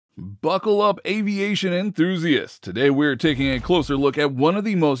Buckle up, aviation enthusiasts! Today we're taking a closer look at one of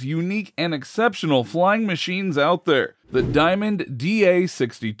the most unique and exceptional flying machines out there, the Diamond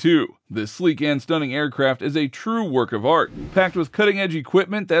DA62. This sleek and stunning aircraft is a true work of art, packed with cutting-edge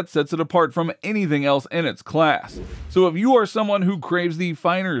equipment that sets it apart from anything else in its class. So if you are someone who craves the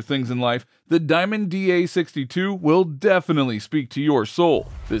finer things in life, the Diamond DA62 will definitely speak to your soul.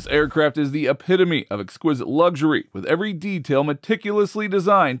 This aircraft is the epitome of exquisite luxury, with every detail meticulously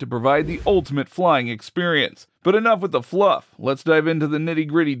designed to provide the ultimate flying experience. But enough with the fluff, let's dive into the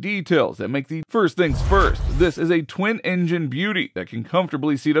nitty-gritty details that make the first things first. This is a twin-engine beauty that can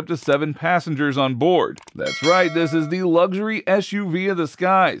comfortably seat up to 7 passengers on board. That's right, this is the luxury SUV of the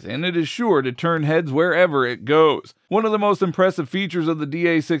skies, and it is sure to turn heads wherever it goes. One of the most impressive features of the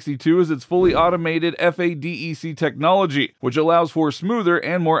DA62 is its fully automated FADEC technology, which allows for smoother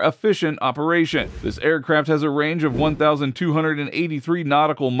and more efficient operation. This aircraft has a range of 1,283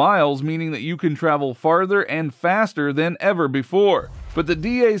 nautical miles, meaning that you can travel farther and faster than ever before. But the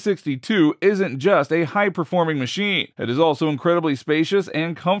DA62 isn't just a high-performing machine. It is also incredibly spacious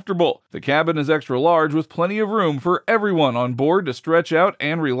and comfortable. The cabin is extra large with plenty of room for everyone on board to stretch out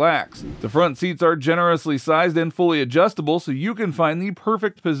and relax. The front seats are generously sized and fully adjustable, so you can find the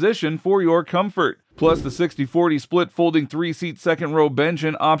perfect position for your comfort. Plus, the 60-40 split folding 3-seat second-row bench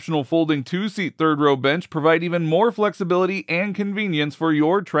and optional folding 2-seat third-row bench provide even more flexibility and convenience for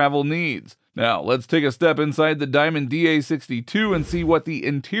your travel needs. Now, let's take a step inside the Diamond DA62 and see what the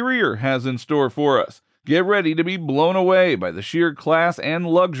interior has in store for us. Get ready to be blown away by the sheer class and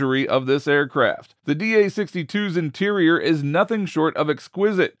luxury of this aircraft. The DA62's interior is nothing short of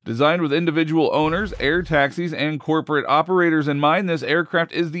exquisite. Designed with individual owners, air taxis, and corporate operators in mind, this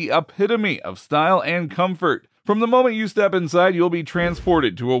aircraft is the epitome of style and comfort. From the moment you step inside, you'll be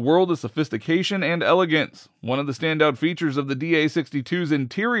transported to a world of sophistication and elegance. One of the standout features of the DA62's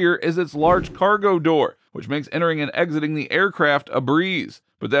interior is its large cargo door, which makes entering and exiting the aircraft a breeze.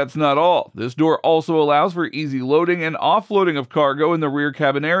 But that's not all. This door also allows for easy loading and offloading of cargo in the rear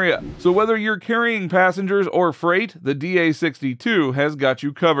cabin area. So whether you're carrying passengers or freight, the DA62 has got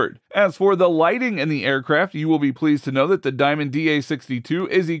you covered. As for the lighting in the aircraft, you will be pleased to know that the Diamond DA62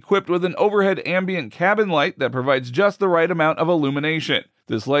 is equipped with an overhead ambient cabin light that provides just the right amount of illumination.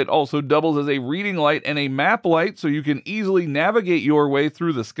 This light also doubles as a reading light and a map light, so you can easily navigate your way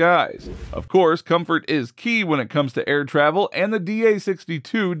through the skies. Of course, comfort is key when it comes to air travel, and the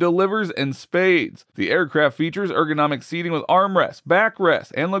DA62 delivers in spades. The aircraft features ergonomic seating with armrests,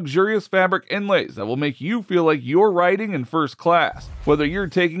 backrests, and luxurious fabric inlays that will make you feel like you're riding in first class. Whether you're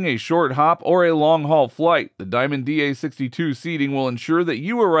taking a short hop or a long-haul flight, the Diamond DA62 seating will ensure that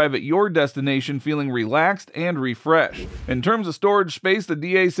you arrive at your destination feeling relaxed and refreshed. In terms of storage space, the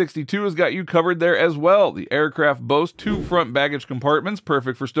DA62 has got you covered there as well. The aircraft boasts 2 front baggage compartments,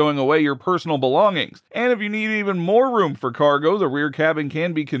 perfect for stowing away your personal belongings. And if you need even more room for cargo, the rear cabin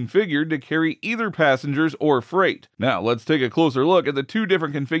can be configured to carry either passengers or freight. Now, let's take a closer look at the 2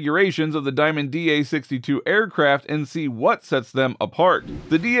 different configurations of the Diamond DA62 aircraft and see what sets them apart.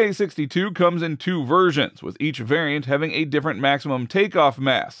 The DA62 comes in 2 versions, with each variant having a different maximum takeoff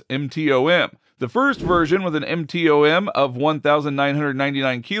mass, MTOM. The first version, with an MTOM of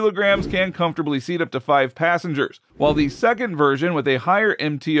 1,999 kilograms, can comfortably seat up to 5 passengers, while the second version, with a higher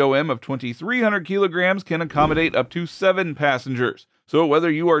MTOM of 2,300 kilograms, can accommodate up to 7 passengers. So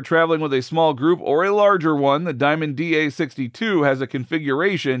whether you are traveling with a small group or a larger one, the Diamond DA62 has a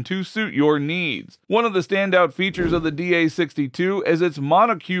configuration to suit your needs. One of the standout features of the DA62 is its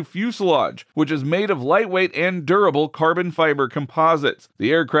monocoque fuselage, which is made of lightweight and durable carbon fiber composites.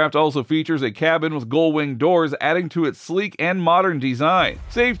 The aircraft also features a cabin with gull-wing doors, adding to its sleek and modern design.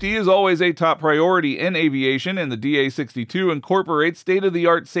 Safety is always a top priority in aviation, and the DA62 incorporates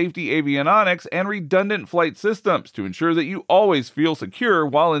state-of-the-art safety avionics and redundant flight systems to ensure that you always feel secure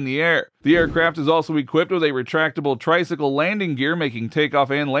while in the air. The aircraft is also equipped with a retractable tricycle landing gear, making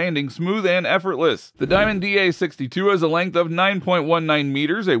takeoff and landing smooth and effortless. The Diamond DA62 has a length of 9.19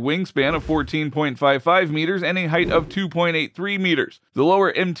 meters, a wingspan of 14.55 meters, and a height of 2.83 meters. The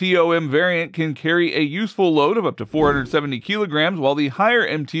lower MTOM variant can carry a useful load of up to 470 kilograms, while the higher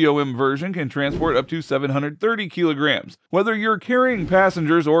MTOM version can transport up to 730 kilograms. Whether you're carrying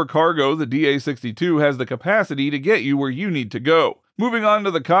passengers or cargo, the DA62 has the capacity to get you where you need to go. Moving on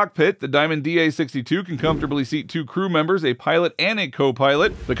to the cockpit, the Diamond DA62 can comfortably seat 2 crew members, a pilot and a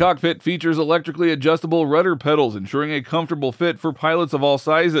co-pilot. The cockpit features electrically adjustable rudder pedals, ensuring a comfortable fit for pilots of all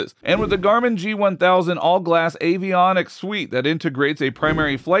sizes. And with the Garmin G1000 all-glass avionics suite that integrates a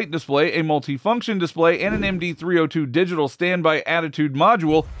primary flight display, a multifunction display, and an MD302 digital standby attitude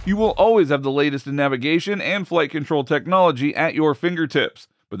module, you will always have the latest in navigation and flight control technology at your fingertips.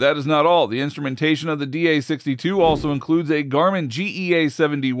 But that is not all. The instrumentation of the DA62 also includes a Garmin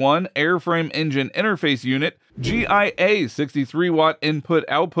GEA71 airframe engine interface unit, GIA 63-watt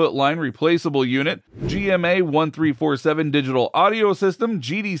input-output line replaceable unit, GMA 1347 digital audio system,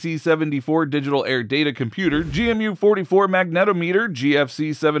 GDC 74 digital air data computer, GMU 44 magnetometer,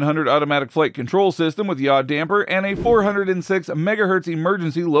 GFC 700 automatic flight control system with yaw damper, and a 406 MHz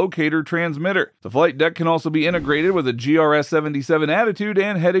emergency locator transmitter. The flight deck can also be integrated with a GRS 77 attitude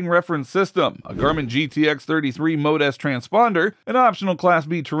and heading reference system, a Garmin GTX 33 Mode S transponder, an optional Class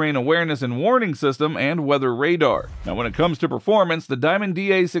B terrain awareness and warning system, and weather radar. Now when it comes to performance, the Diamond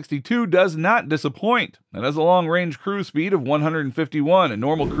DA62 does not disappoint. It has a long-range cruise speed of 151, a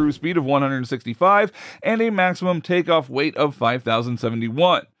normal cruise speed of 165, and a maximum takeoff weight of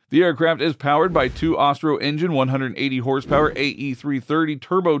 5,071. The aircraft is powered by two Austro-engine 180 horsepower AE330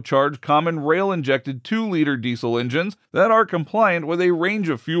 turbocharged common rail-injected 2-liter diesel engines that are compliant with a range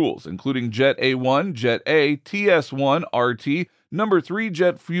of fuels, including Jet A1, Jet A, TS1, RT, number 3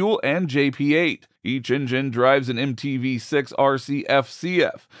 jet fuel, and JP8. Each engine drives an MTV6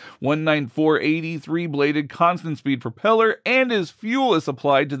 RCF-CF, 19480 3-bladed constant-speed propeller, and its fuel is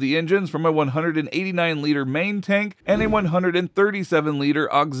supplied to the engines from a 189-liter main tank and a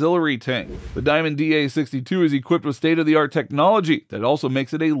 137-liter auxiliary tank. The Diamond DA62 is equipped with state-of-the-art technology that also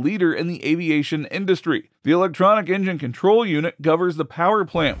makes it a leader in the aviation industry. The electronic engine control unit governs the power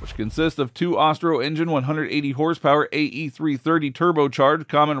plant, which consists of two Austro-engine 180 horsepower AE330 turbocharged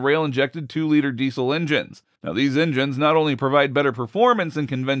common rail-injected 2-liter diesel engines. Now these engines not only provide better performance than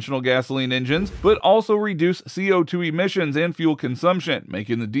conventional gasoline engines, but also reduce CO2 emissions and fuel consumption,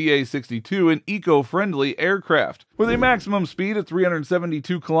 making the DA62 an eco-friendly aircraft. With a maximum speed of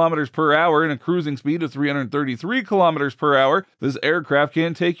 372 km per hour and a cruising speed of 333 km per hour, this aircraft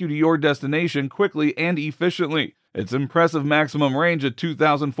can take you to your destination quickly and efficiently. Its impressive maximum range of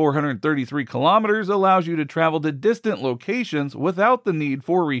 2,433 kilometers allows you to travel to distant locations without the need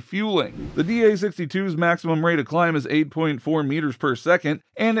for refueling. The DA62's maximum rate of climb is 8.4 meters per second,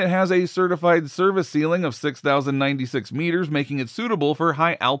 and it has a certified service ceiling of 6,096 meters, making it suitable for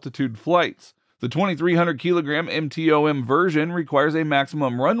high-altitude flights. The 2,300 kilogram MTOM version requires a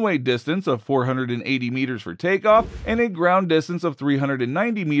maximum runway distance of 480 meters for takeoff and a ground distance of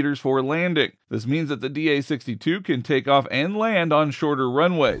 390 meters for landing. This means that the DA62 can take off and land on shorter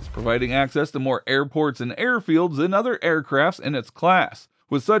runways, providing access to more airports and airfields than other aircrafts in its class.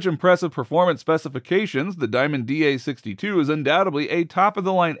 With such impressive performance specifications, the Diamond DA62 is undoubtedly a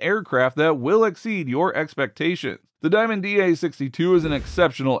top-of-the-line aircraft that will exceed your expectations. The Diamond DA62 is an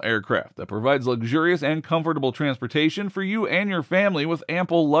exceptional aircraft that provides luxurious and comfortable transportation for you and your family with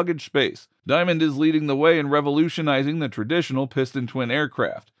ample luggage space. Diamond is leading the way in revolutionizing the traditional piston twin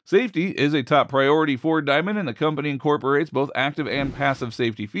aircraft. Safety is a top priority for Diamond, and the company incorporates both active and passive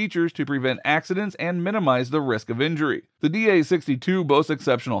safety features to prevent accidents and minimize the risk of injury. The DA62 boasts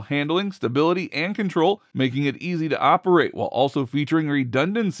exceptional handling, stability, and control, making it easy to operate while also featuring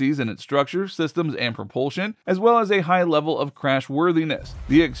redundancies in its structure, systems, and propulsion, as well as a high level of crashworthiness.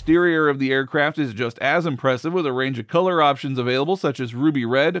 The exterior of the aircraft is just as impressive, with a range of color options available such as ruby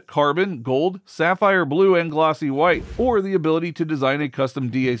red, carbon, gold, sapphire blue, and glossy white, or the ability to design a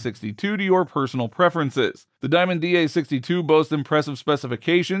custom DA62 to your personal preferences. The Diamond DA62 boasts impressive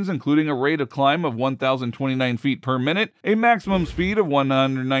specifications, including a rate of climb of 1,029 feet per minute, a maximum speed of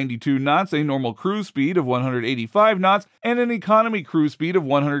 192 knots, a normal cruise speed of 185 knots, and an economy cruise speed of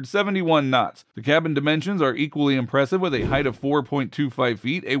 171 knots. The cabin dimensions are equally impressive, with a height of 4.25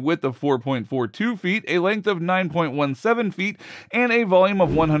 feet, a width of 4.42 feet, a length of 9.17 feet, and a volume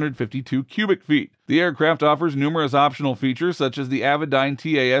of 152 cubic feet. The aircraft offers numerous optional features such as the Avidyne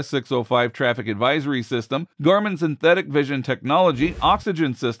TAS605 traffic advisory system, Garmin synthetic vision technology,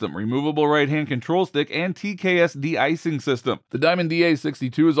 oxygen system, removable right-hand control stick, and TKS de-icing system. The Diamond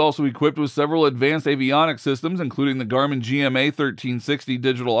DA62 is also equipped with several advanced avionics systems, including the Garmin GMA 1360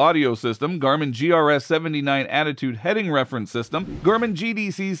 digital audio system, Garmin GRS 79 attitude heading reference system, Garmin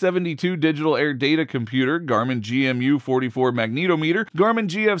GDC 72 digital air data computer, Garmin GMU 44 magnetometer, Garmin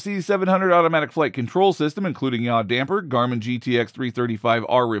GFC 700 automatic flight control system, including yaw damper, Garmin GTX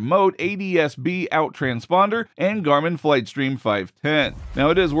 335R remote, ADS-B out transponder, and Garmin Flightstream 510.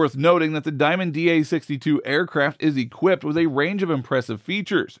 Now it is worth noting that the Diamond DA62 aircraft is equipped with a range of impressive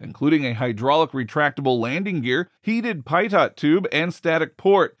features, including a hydraulic retractable landing gear, heated pitot tube and static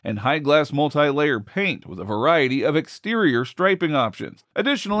port, and high-glass multi-layer paint with a variety of exterior striping options.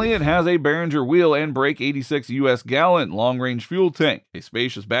 Additionally, it has a Behringer wheel and brake 86 US gallon long-range fuel tank, a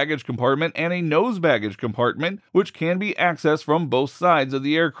spacious baggage compartment, and a no nose baggage compartment, which can be accessed from both sides of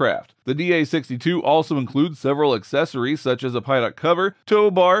the aircraft. The DA62 also includes several accessories such as a pilot cover,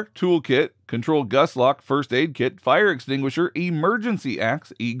 tow bar, toolkit, control gust lock, first aid kit, fire extinguisher, emergency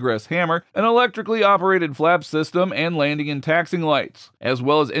axe, egress hammer, an electrically operated flap system, and landing and taxiing lights, as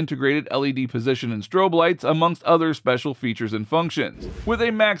well as integrated LED position and strobe lights, amongst other special features and functions. With a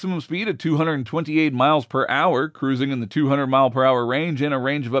maximum speed of 228 miles per hour, cruising in the 200 mile per hour range and a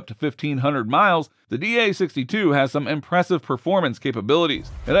range of up to 1,500 miles, the DA62 has some impressive performance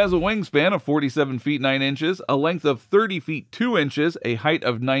capabilities. It has a wingspan of 47 feet 9 inches, a length of 30 feet 2 inches, a height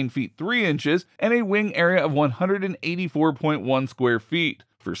of 9 feet 3 inches, and a wing area of 184.1 square feet.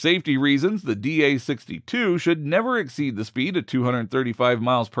 For safety reasons, the DA62 should never exceed the speed of 235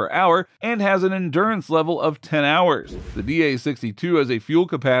 miles per hour and has an endurance level of 10 hours. The DA62 has a fuel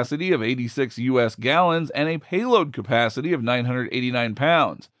capacity of 86 US gallons and a payload capacity of 989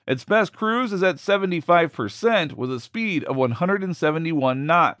 pounds. Its best cruise is at 75% with a speed of 171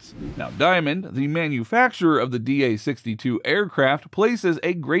 knots. Now, Diamond, the manufacturer of the DA62 aircraft, places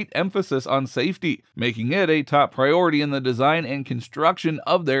a great emphasis on safety, making it a top priority in the design and construction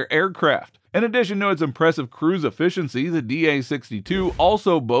of their aircraft. In addition to its impressive cruise efficiency, the DA62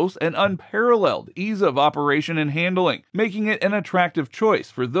 also boasts an unparalleled ease of operation and handling, making it an attractive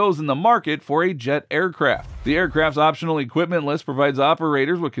choice for those in the market for a jet aircraft. The aircraft's optional equipment list provides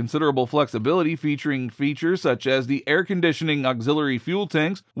operators with considerable flexibility, featuring features such as the air conditioning auxiliary fuel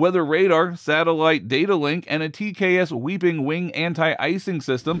tanks, weather radar, satellite data link, and a TKS Weeping Wing anti-icing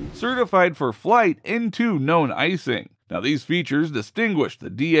system certified for flight into known icing. Now, these features distinguish the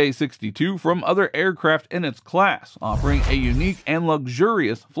DA62 from other aircraft in its class, offering a unique and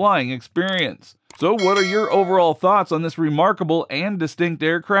luxurious flying experience. So what are your overall thoughts on this remarkable and distinct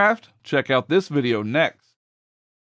aircraft? Check out this video next.